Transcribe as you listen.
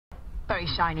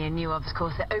very shiny and new, of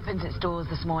course. It opens its doors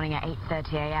this morning at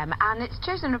 8:30 a.m. and it's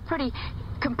chosen a pretty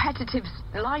competitive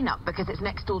lineup because it's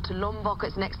next door to Lombok,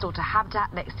 it's next door to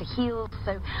Habitat, next to Heels,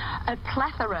 so a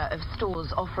plethora of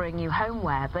stores offering you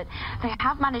homeware, but they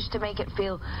have managed to make it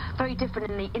feel very different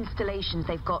in the installations.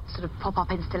 They've got sort of pop-up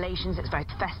installations, it's very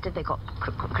festive, they've got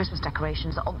Christmas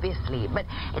decorations, obviously, but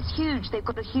it's huge. They've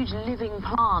got a huge living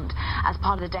plant as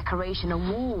part of the decoration, a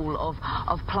wall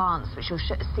of plants, which you'll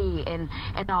see in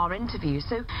our interview.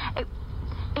 So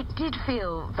it did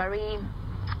feel very...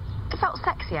 It felt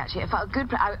sexy, actually. It felt good.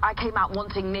 I came out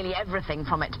wanting nearly everything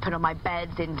from it to put on my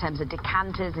beds, in terms of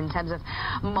decanters, in terms of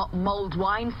mulled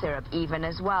wine syrup even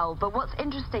as well. But what's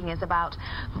interesting is about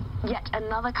yet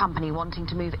another company wanting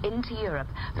to move into Europe,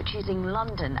 but choosing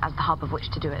London as the hub of which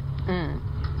to do it.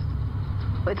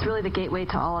 It's really the gateway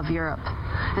to all of Europe.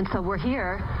 And so we're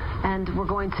here, and we're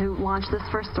going to launch this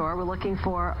first store. We're looking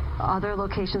for other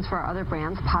locations for our other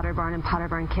brands, Pottery Barn and Pottery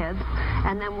Barn Kids.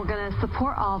 And then we're going to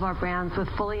support all of our brands with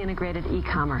fully integrated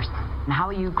e-commerce. How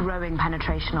are you growing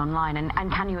penetration online,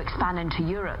 and can you expand into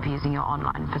Europe using your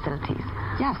online facilities?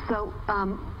 Yes, so,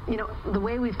 you know, the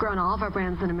way we've grown all of our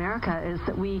brands in America is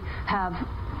that we have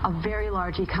a very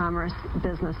large e-commerce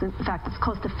business. In fact, it's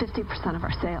close to 50% of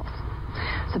our sales.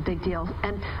 It's a big deal,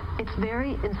 and it's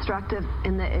very instructive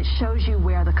in that it shows you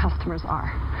where the customers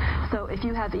are. So if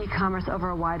you have e-commerce over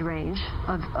a wide range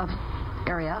of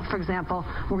area, for example,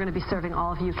 we're going to be serving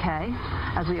all of UK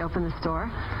as we open the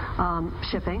store,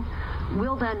 shipping.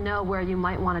 We'll then know where you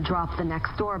might want to drop the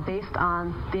next store based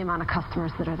on the amount of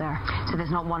customers that are there. So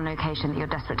there's not one location that you're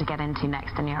desperate to get into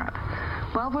next in Europe?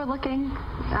 Well, we're looking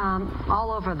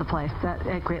all over the place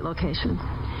at great locations.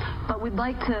 But we'd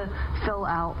like to fill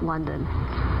out London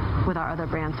with our other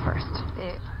brands first.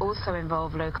 It also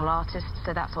involve local artists,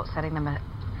 so that's what's setting them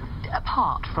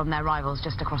apart from their rivals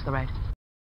just across the road.